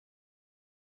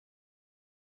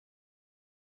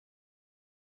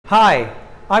Hi,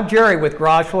 I'm Jerry with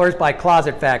Garage Floors by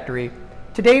Closet Factory.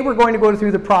 Today we're going to go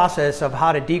through the process of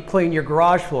how to deep clean your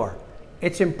garage floor.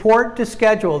 It's important to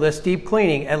schedule this deep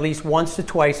cleaning at least once to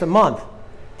twice a month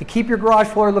to keep your garage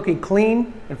floor looking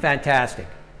clean and fantastic.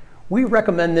 We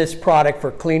recommend this product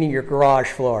for cleaning your garage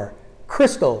floor,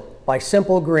 Crystal by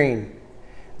Simple Green.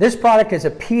 This product is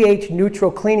a pH neutral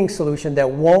cleaning solution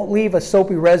that won't leave a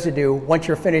soapy residue once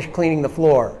you're finished cleaning the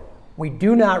floor. We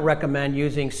do not recommend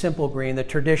using Simple Green, the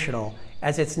traditional,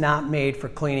 as it's not made for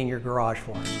cleaning your garage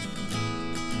floor.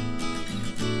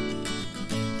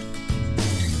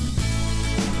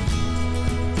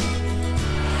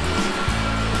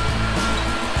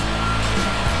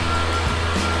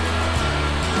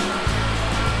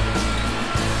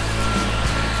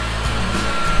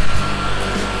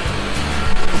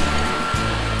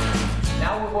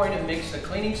 Now we're going to mix the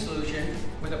cleaning solution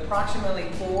with approximately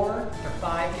 4 to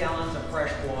 5 gallons of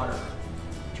fresh water.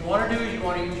 What you want to do is you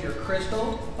want to use your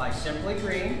Crystal by Simply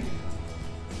Green.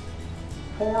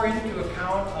 Pour into a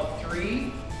count of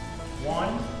 3.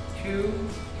 1, 2,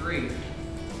 3.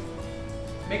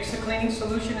 Mix the cleaning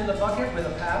solution in the bucket with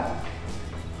a paddle.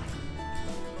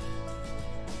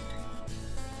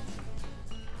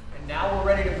 And now we're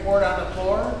ready to pour it on the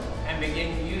floor and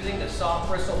begin using the soft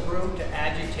bristle broom to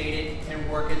agitate it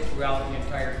and work it throughout the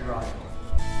entire garage floor.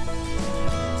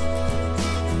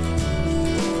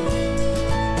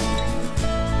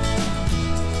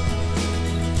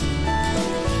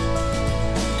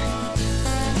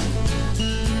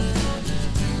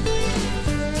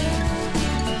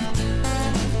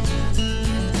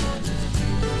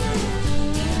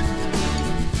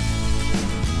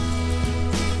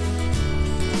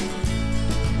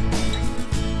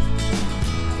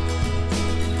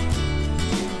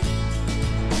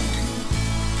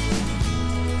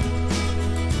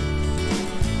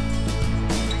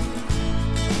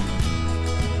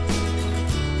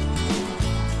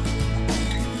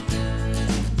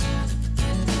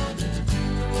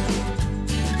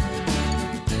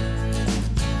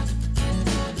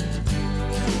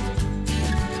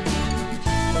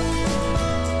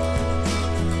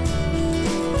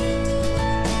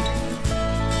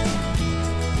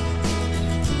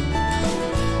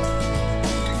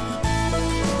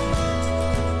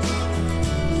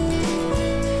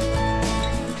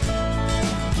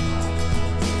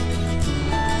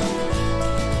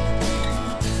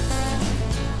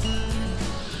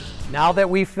 Now that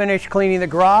we've finished cleaning the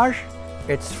garage,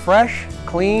 it's fresh,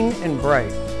 clean, and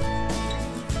bright.